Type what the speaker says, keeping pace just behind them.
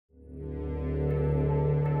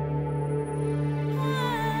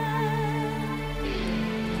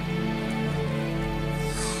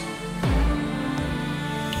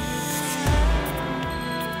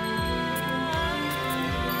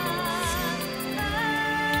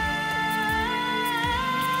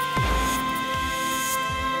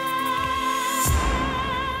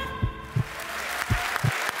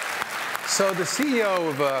So the CEO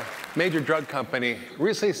of a major drug company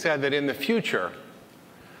recently said that in the future,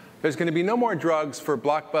 there's going to be no more drugs for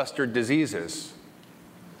blockbuster diseases.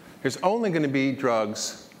 There's only going to be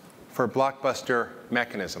drugs for blockbuster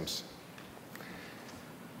mechanisms.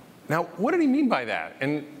 Now, what did he mean by that?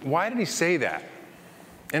 And why did he say that?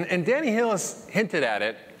 And Danny Hillis hinted at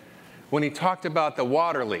it when he talked about the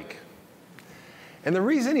water leak. And the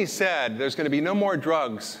reason he said there's going to be no more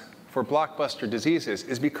drugs for blockbuster diseases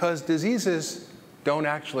is because diseases don't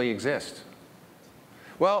actually exist.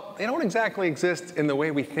 Well, they don't exactly exist in the way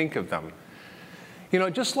we think of them. You know,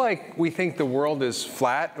 just like we think the world is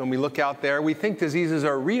flat when we look out there, we think diseases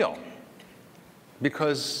are real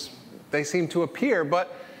because they seem to appear,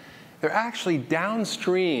 but they're actually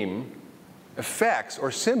downstream effects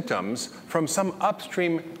or symptoms from some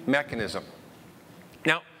upstream mechanism.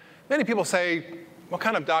 Now, many people say, what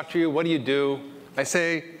kind of doctor are you? What do you do? I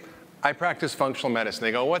say, I practice functional medicine.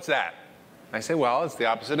 They go, what's that? I say, well, it's the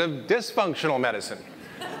opposite of dysfunctional medicine.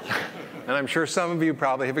 And I'm sure some of you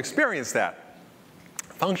probably have experienced that.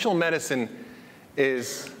 Functional medicine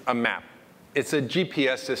is a map. It's a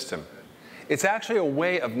GPS system. It's actually a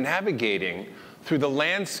way of navigating through the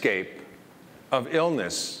landscape of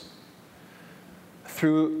illness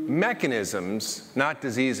through mechanisms, not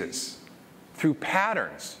diseases, through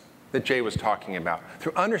patterns that Jay was talking about,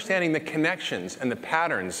 through understanding the connections and the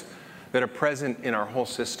patterns that are present in our whole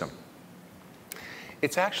system.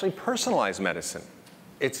 It's actually personalized medicine.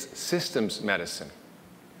 It's systems medicine.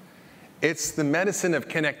 It's the medicine of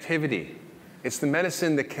connectivity. It's the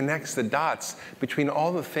medicine that connects the dots between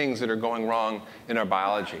all the things that are going wrong in our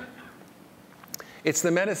biology. It's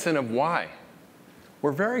the medicine of why.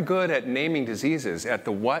 We're very good at naming diseases, at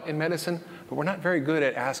the what in medicine, but we're not very good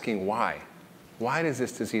at asking why. Why does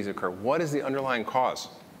this disease occur? What is the underlying cause?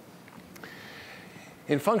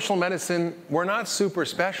 In functional medicine, we're not super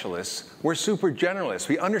specialists, we're super generalists.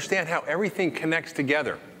 We understand how everything connects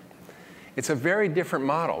together. It's a very different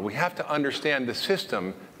model. We have to understand the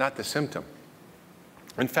system, not the symptom.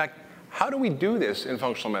 In fact, how do we do this in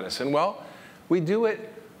functional medicine? Well, we do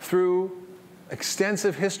it through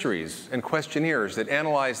extensive histories and questionnaires that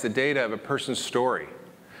analyze the data of a person's story.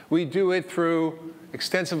 We do it through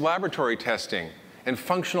extensive laboratory testing and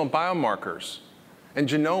functional biomarkers and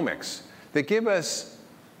genomics that give us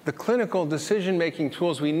the clinical decision-making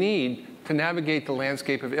tools we need to navigate the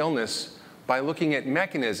landscape of illness by looking at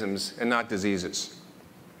mechanisms and not diseases.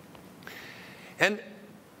 And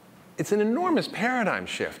it's an enormous paradigm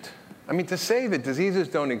shift. I mean, to say that diseases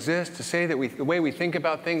don't exist, to say that the way we think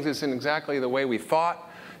about things isn't exactly the way we thought,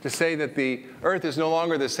 to say that the Earth is no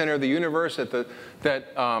longer the center of the universe,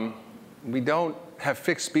 that we don't have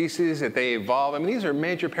fixed species, that they evolve. I mean, these are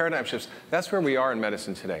major paradigm shifts. That's where we are in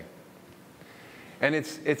medicine today. And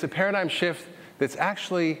it's a paradigm shift that's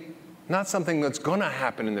actually not something that's going to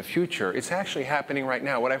happen in the future. It's actually happening right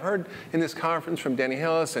now. What I've heard in this conference from Danny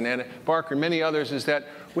Hillis and Anna Barker and many others is that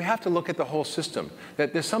we have to look at the whole system.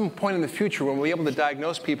 That there's some point in the future when we'll be able to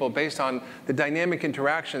diagnose people based on the dynamic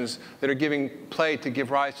interactions that are giving play to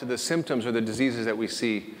give rise to the symptoms or the diseases that we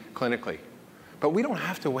see clinically. But we don't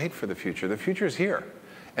have to wait for the future. The future is here.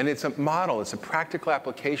 And it's a model, it's a practical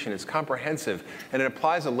application, it's comprehensive, and it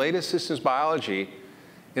applies the latest systems biology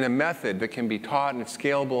in a method that can be taught, and it's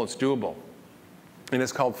scalable, it's doable. And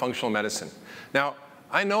it's called functional medicine. Now,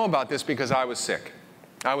 I know about this because I was sick.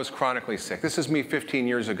 I was chronically sick. This is me 15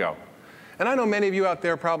 years ago. And I know many of you out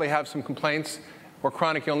there probably have some complaints or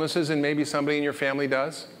chronic illnesses, and maybe somebody in your family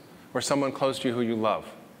does, or someone close to you who you love.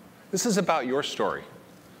 This is about your story.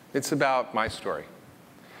 It's about my story.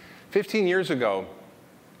 15 years ago,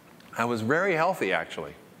 I was very healthy,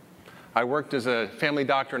 actually. I worked as a family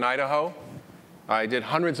doctor in Idaho. I did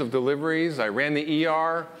hundreds of deliveries. I ran the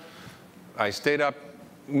ER. I stayed up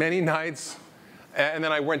many nights. And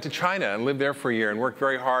then I went to China and lived there for a year and worked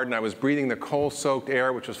very hard. And I was breathing the coal-soaked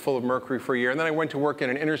air, which was full of mercury, for a year. And then I went to work in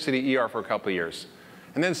an inner-city ER for a couple of years.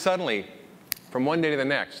 And then suddenly, from one day to the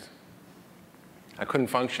next, I couldn't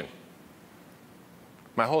function.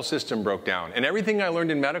 My whole system broke down. And everything I learned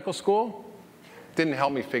in medical school didn't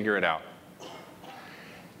help me figure it out.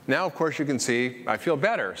 Now, of course, you can see I feel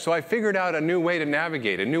better. So I figured out a new way to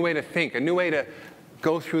navigate, a new way to think, a new way to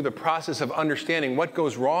go through the process of understanding what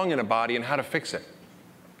goes wrong in a body and how to fix it.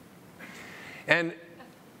 And,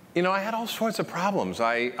 you know, I had all sorts of problems.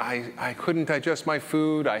 I couldn't digest my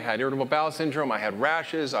food. I had irritable bowel syndrome. I had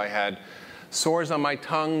rashes. I had sores on my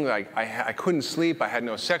tongue. I couldn't sleep. I had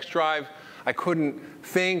no sex drive. I couldn't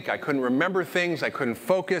think. I couldn't remember things. I couldn't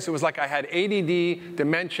focus. It was like I had ADD,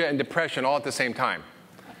 dementia, and depression all at the same time.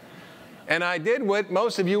 And I did what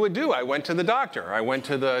most of you would do. I went to the doctor. I went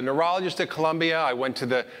to the neurologist at Columbia. I went to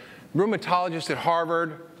the rheumatologist at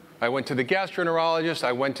Harvard. I went to the gastroenterologist.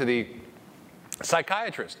 I went to the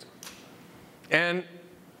psychiatrist. And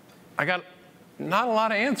I got not a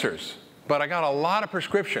lot of answers, but I got a lot of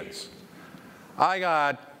prescriptions. I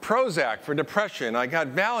got Prozac for depression. I got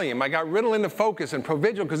Valium. I got Ritalin to focus and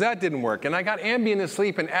Provigil because that didn't work. And I got Ambien to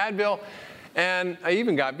sleep and Advil. And I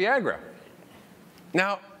even got Viagra.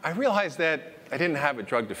 Now, I realized that I didn't have a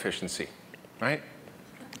drug deficiency, right?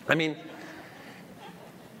 I mean,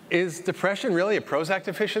 is depression really a Prozac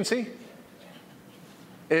deficiency?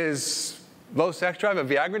 Is low sex drive a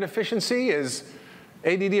Viagra deficiency? Is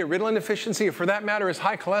ADD a Ritalin deficiency? Or for that matter, is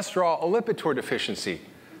high cholesterol a Lipitor deficiency?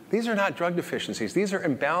 These are not drug deficiencies. These are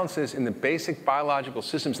imbalances in the basic biological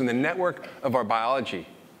systems, in the network of our biology.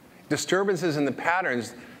 Disturbances in the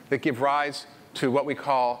patterns that give rise to what we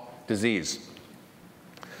call disease.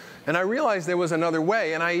 And I realized there was another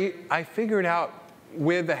way, and I figured out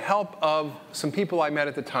with the help of some people I met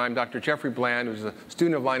at the time, Dr. Jeffrey Bland, who was a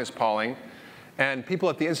student of Linus Pauling, and people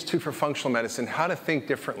at the Institute for Functional Medicine, how to think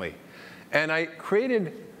differently. And I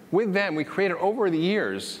created, with them, we created over the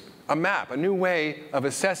years a map, a new way of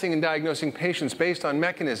assessing and diagnosing patients based on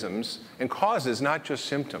mechanisms and causes, not just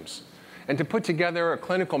symptoms. And to put together a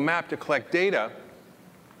clinical map to collect data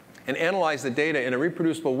and analyze the data in a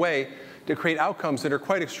reproducible way to create outcomes that are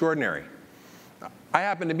quite extraordinary. I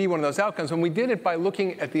happen to be one of those outcomes, and we did it by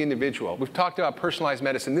looking at the individual. We've talked about personalized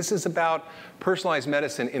medicine. This is about personalized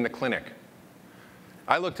medicine in the clinic.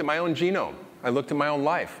 I looked at my own genome. I looked at my own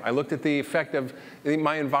life. I looked at the effect of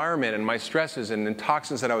my environment and my stresses and the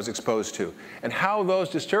toxins that I was exposed to, and how those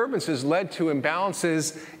disturbances led to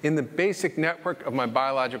imbalances in the basic network of my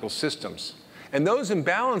biological systems. And those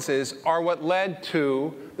imbalances are what led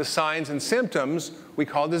to the signs and symptoms we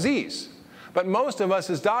call disease. But most of us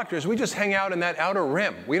as doctors, we just hang out in that outer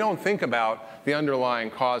rim. We don't think about the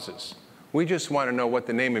underlying causes. We just want to know what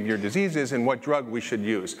the name of your disease is and what drug we should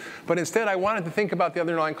use. But instead, I wanted to think about the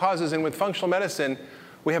underlying causes. And with functional medicine,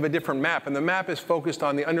 we have a different map. And the map is focused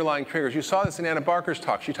on the underlying triggers. You saw this in Anna Barker's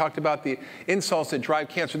talk. She talked about the insults that drive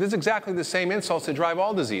cancer. This is exactly the same insults that drive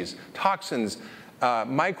all disease. Toxins,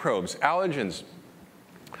 microbes, allergens,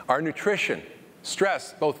 our nutrition,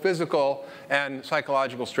 stress, both physical and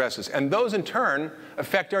psychological stresses. And those, in turn,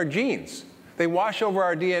 affect our genes. They wash over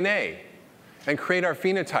our DNA and create our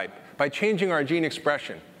phenotype by changing our gene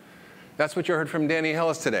expression. That's what you heard from Danny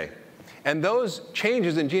Hillis today. And those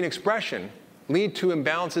changes in gene expression lead to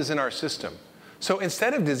imbalances in our system. So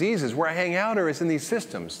instead of diseases, where I hang out is in these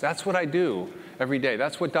systems. That's what I do every day.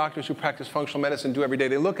 That's what doctors who practice functional medicine do every day.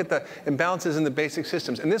 They look at the imbalances in the basic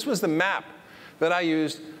systems. And this was the map that I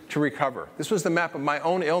used to recover. This was the map of my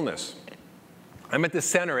own illness. I'm at the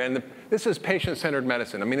center, and this is patient-centered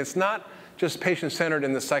medicine. I mean, it's not just patient-centered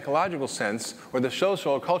in the psychological sense or the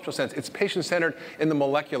social or cultural sense. It's patient-centered in the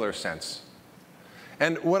molecular sense.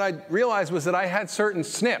 And what I realized was that I had certain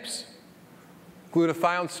SNPs,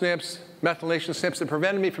 glutathione SNPs, methylation SNPs, that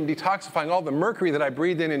prevented me from detoxifying all the mercury that I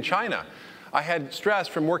breathed in China. I had stress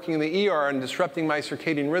from working in the ER and disrupting my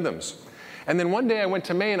circadian rhythms. And then one day I went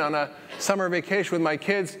to Maine on a summer vacation with my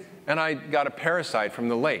kids, and I got a parasite from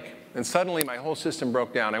the lake. And suddenly my whole system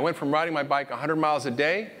broke down. I went from riding my bike 100 miles a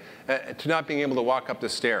day to not being able to walk up the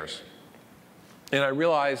stairs. And I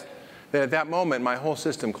realized that at that moment, my whole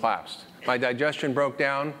system collapsed. My digestion broke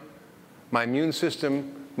down. My immune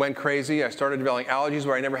system went crazy. I started developing allergies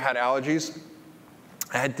where I never had allergies.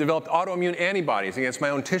 I had developed autoimmune antibodies against my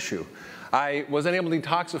own tissue. I was unable to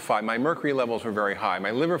detoxify. My mercury levels were very high.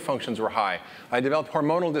 My liver functions were high. I developed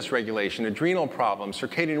hormonal dysregulation, adrenal problems,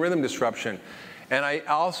 circadian rhythm disruption. And I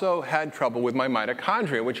also had trouble with my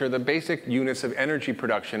mitochondria, which are the basic units of energy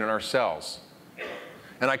production in our cells.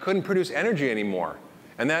 And I couldn't produce energy anymore.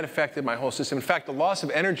 And that affected my whole system. In fact, the loss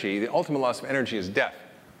of energy, the ultimate loss of energy, is death,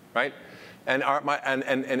 right? And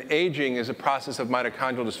aging is a process of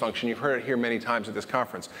mitochondrial dysfunction. You've heard it here many times at this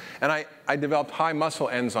conference. And I developed high muscle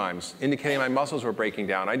enzymes, indicating my muscles were breaking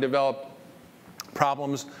down. I developed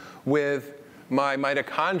problems with my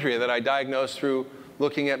mitochondria that I diagnosed through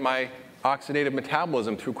looking at my oxidative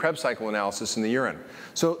metabolism through Krebs cycle analysis in the urine.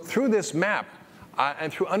 So through this map,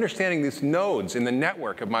 and through understanding these nodes in the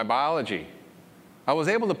network of my biology, I was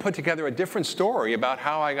able to put together a different story about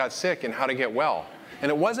how I got sick and how to get well. And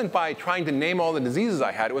it wasn't by trying to name all the diseases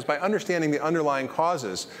I had. It was by understanding the underlying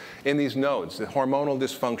causes in these nodes, the hormonal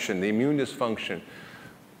dysfunction, the immune dysfunction,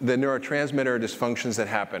 the neurotransmitter dysfunctions that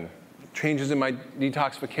happen, changes in my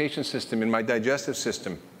detoxification system, in my digestive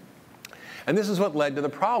system. And this is what led to the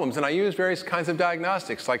problems. And I used various kinds of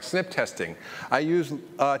diagnostics, like SNP testing. I used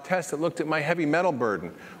tests that looked at my heavy metal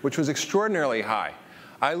burden, which was extraordinarily high.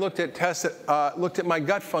 I looked at my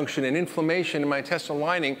gut function and inflammation in my intestinal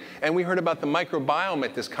lining, and we heard about the microbiome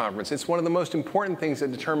at this conference. It's one of the most important things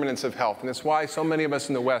that determinants of health, and it's why so many of us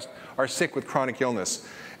in the West are sick with chronic illness.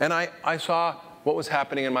 And I saw what was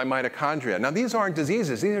happening in my mitochondria. Now, these aren't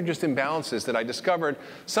diseases. These are just imbalances that I discovered,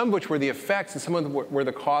 some of which were the effects and some of them were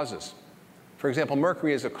the causes. For example,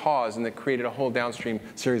 mercury is a cause, and it created a whole downstream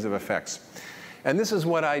series of effects. And this is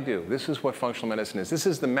what I do. This is what functional medicine is. This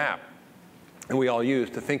is the map that we all use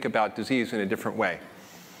to think about disease in a different way.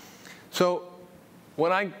 So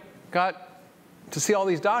when I got to see all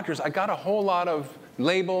these doctors, I got a whole lot of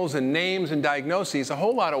labels and names and diagnoses, a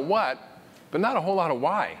whole lot of what, but not a whole lot of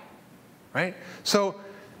why, right? So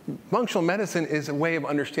functional medicine is a way of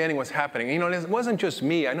understanding what's happening. You know, it wasn't just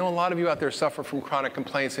me. I know a lot of you out there suffer from chronic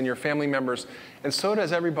complaints and your family members, and so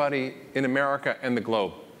does everybody in America and the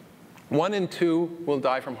globe. 1 in 2 will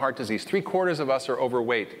die from heart disease. 3/4 of us are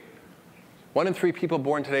overweight. 1 in 3 people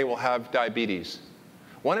born today will have diabetes.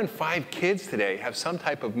 1 in 5 kids today have some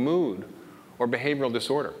type of mood or behavioral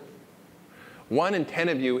disorder. 1 in 10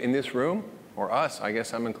 of you in this room, or us, I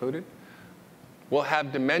guess I'm included, will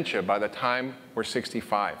have dementia by the time we're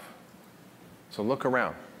 65. So look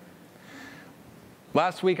around.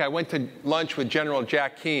 Last week I went to lunch with General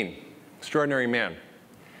Jack Keane, extraordinary man.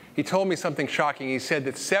 He told me something shocking. He said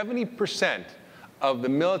that 70% of the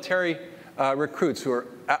military recruits who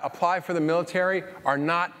apply for the military are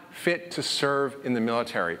not fit to serve in the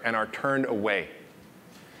military and are turned away.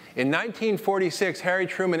 In 1946, Harry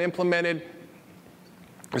Truman implemented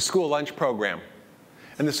the school lunch program.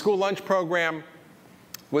 And the school lunch program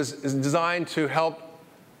was designed to help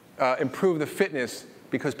improve the fitness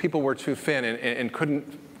because people were too thin and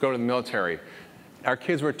couldn't go to the military. Our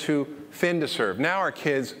kids were too thin to serve. Now our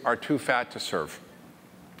kids are too fat to serve.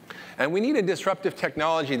 And we need a disruptive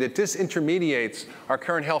technology that disintermediates our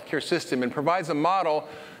current healthcare system and provides a model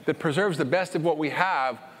that preserves the best of what we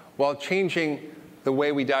have while changing the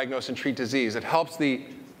way we diagnose and treat disease. It helps the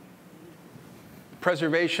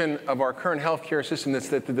preservation of our current healthcare system that's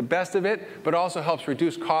the best of it, but also helps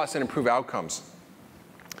reduce costs and improve outcomes.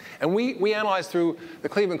 And we analyzed through the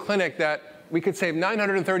Cleveland Clinic that we could save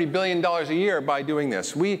 $930 billion a year by doing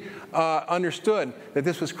this. We understood that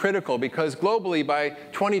this was critical because globally by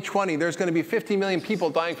 2020, there's going to be 50 million people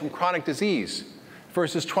dying from chronic disease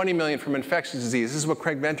versus 20 million from infectious disease. This is what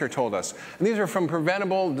Craig Venter told us. And these are from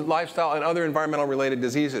preventable lifestyle and other environmental related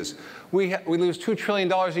diseases. We lose $2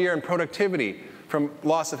 trillion a year in productivity from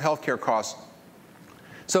loss of healthcare costs.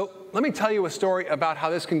 So let me tell you a story about how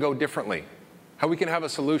this can go differently, how we can have a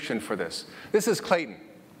solution for this. This is Clayton.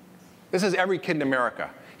 This is every kid in America.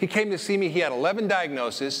 He came to see me. He had 11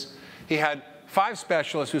 diagnoses. He had 5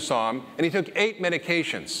 specialists who saw him, and he took 8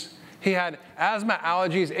 medications. He had asthma,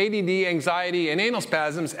 allergies, ADD, anxiety, and anal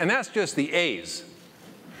spasms, and that's just the A's.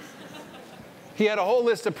 He had a whole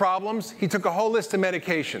list of problems. He took a whole list of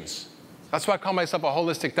medications. That's why I call myself a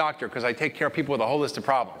holistic doctor, because I take care of people with a whole list of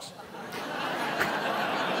problems.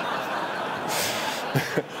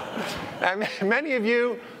 And many of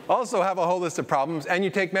you also have a whole list of problems, and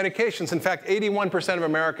you take medications. In fact, 81% of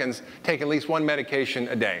Americans take at least 1 medication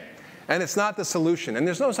a day. And it's not the solution. And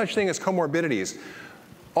there's no such thing as comorbidities.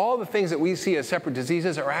 All the things that we see as separate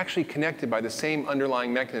diseases are actually connected by the same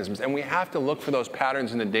underlying mechanisms. And we have to look for those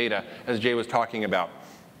patterns in the data, as Jay was talking about.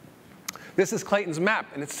 This is Clayton's map,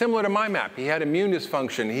 and it's similar to my map. He had immune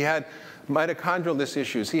dysfunction. He had mitochondrial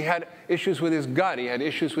issues. He had issues with his gut. He had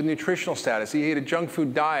issues with nutritional status. He ate a junk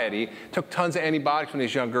food diet. He took tons of antibiotics when he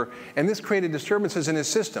was younger. And this created disturbances in his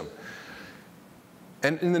system.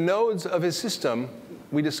 And in the nodes of his system,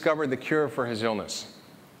 we discovered the cure for his illness.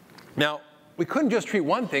 Now, we couldn't just treat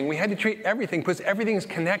one thing. We had to treat everything because everything is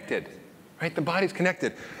connected. Right? The body's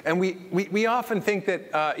connected. And we often think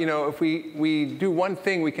that you know, if we do one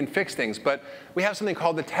thing, we can fix things. But we have something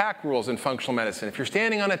called the TAC rules in functional medicine. If you're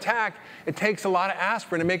standing on a TAC, it takes a lot of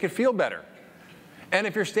aspirin to make it feel better. And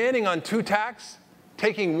if you're standing on 2 TACs,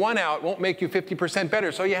 taking 1 out won't make you 50%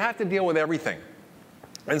 better. So you have to deal with everything.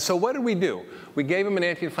 And so what did we do? We gave him an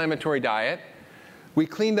anti-inflammatory diet. We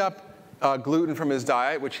cleaned up gluten from his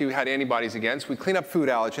diet, which he had antibodies against. We cleaned up food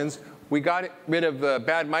allergens. We got rid of the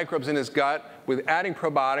bad microbes in his gut with adding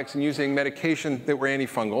probiotics and using medication that were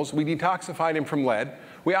antifungals. We detoxified him from lead.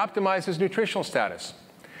 We optimized his nutritional status.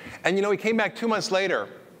 And you know, he came back 2 months later,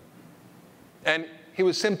 and he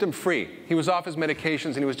was symptom-free. He was off his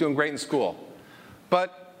medications, and he was doing great in school.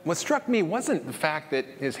 But what struck me wasn't the fact that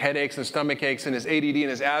his headaches and stomach aches and his ADD and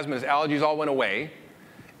his asthma and his allergies all went away.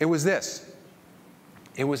 It was this.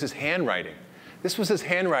 It was his handwriting. This was his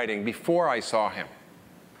handwriting before I saw him.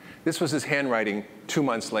 This was his handwriting 2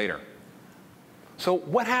 months later. So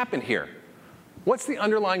what happened here? What's the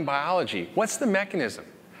underlying biology? What's the mechanism?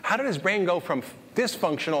 How did his brain go from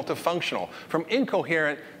dysfunctional to functional, from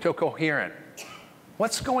incoherent to coherent?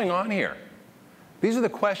 What's going on here? These are the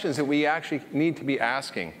questions that we actually need to be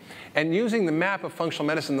asking. And using the map of functional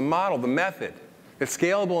medicine, the model, the method, that's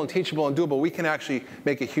scalable and teachable and doable, we can actually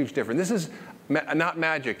make a huge difference. This is not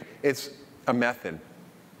magic, it's a method.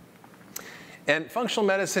 And functional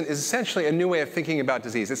medicine is essentially a new way of thinking about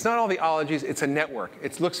disease. It's not all the ologies, it's a network.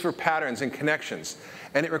 It looks for patterns and connections.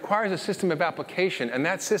 And it requires a system of application, and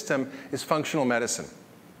that system is functional medicine.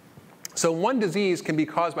 So one disease can be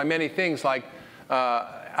caused by many things like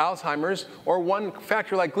Alzheimer's, or one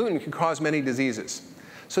factor like gluten can cause many diseases.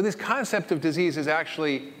 So this concept of disease is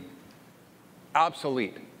actually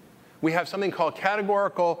obsolete. We have something called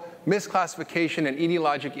categorical misclassification and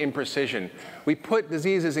etiologic imprecision. We put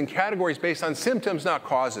diseases in categories based on symptoms, not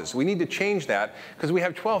causes. We need to change that because we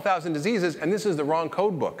have 12,000 diseases, and this is the wrong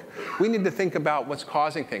code book. We need to think about what's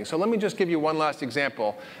causing things. So let me just give you one last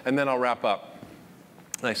example, and then I'll wrap up.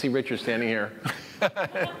 And I see Richard standing here.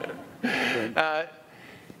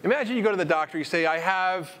 Imagine you go to the doctor, you say, I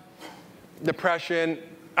have depression,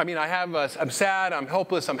 I'm sad, I'm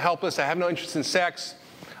hopeless, I have no interest in sex,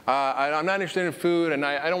 I'm not interested in food, and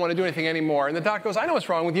I don't want to do anything anymore. And the doctor goes, I know what's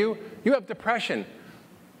wrong with you. You have depression.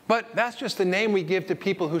 But that's just the name we give to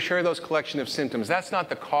people who share those collection of symptoms. That's not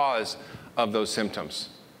the cause of those symptoms.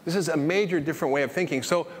 This is a major different way of thinking.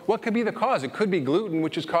 So what could be the cause? It could be gluten,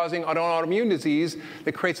 which is causing an autoimmune disease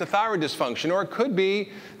that creates a thyroid dysfunction. Or it could be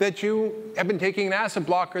that you have been taking an acid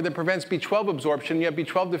blocker that prevents B12 absorption, you have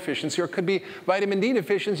B12 deficiency. Or it could be vitamin D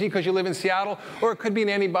deficiency because you live in Seattle. Or it could be an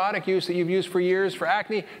antibiotic use that you've used for years for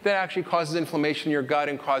acne that actually causes inflammation in your gut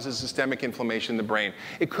and causes systemic inflammation in the brain.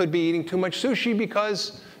 It could be eating too much sushi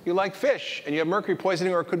because you like fish and you have mercury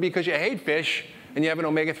poisoning. Or it could be because you hate fish and you have an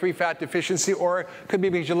omega-3 fat deficiency, or it could be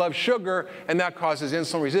because you love sugar, and that causes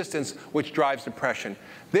insulin resistance, which drives depression.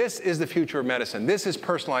 This is the future of medicine. This is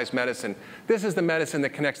personalized medicine. This is the medicine that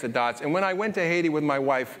connects the dots. And when I went to Haiti with my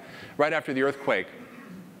wife right after the earthquake,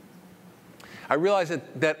 I realized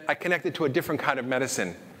that I connected to a different kind of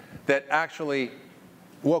medicine that actually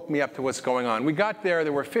woke me up to what's going on. We got there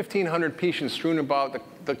were 1,500 patients strewn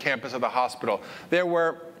about the campus of the hospital.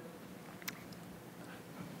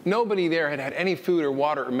 Nobody there had had any food or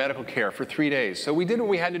water or medical care for 3 days. So we did what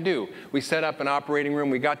we had to do. We set up an operating room.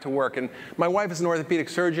 We got to work. And my wife is an orthopedic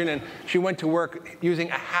surgeon, and she went to work using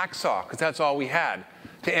a hacksaw, because that's all we had,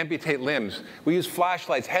 to amputate limbs. We used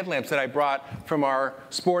flashlights, headlamps that I brought from our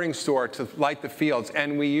sporting store to light the fields.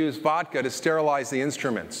 And we used vodka to sterilize the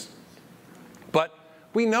instruments. But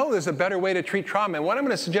we know there's a better way to treat trauma. And what I'm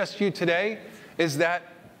going to suggest to you today is that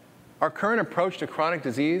our current approach to chronic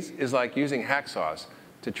disease is like using hacksaws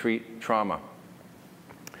to treat trauma.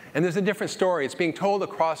 And there's a different story. It's being told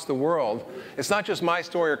across the world. It's not just my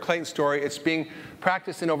story or Clayton's story. It's being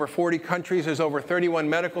practiced in over 40 countries. There's over 31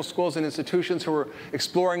 medical schools and institutions who are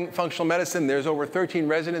exploring functional medicine. There's over 13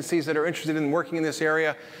 residencies that are interested in working in this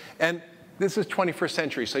area. And this is 21st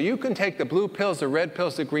century. So you can take the blue pills, the red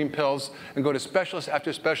pills, the green pills, and go to specialist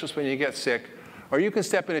after specialist when you get sick. Or you can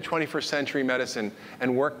step into 21st century medicine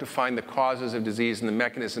and work to find the causes of disease and the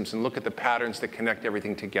mechanisms and look at the patterns that connect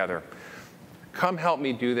everything together. Come help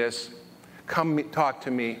me do this. Come talk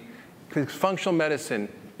to me. Because functional medicine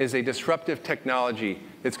is a disruptive technology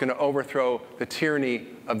that's going to overthrow the tyranny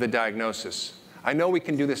of the diagnosis. I know we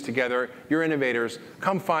can do this together. You're innovators.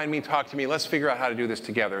 Come find me, talk to me. Let's figure out how to do this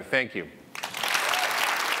together. Thank you.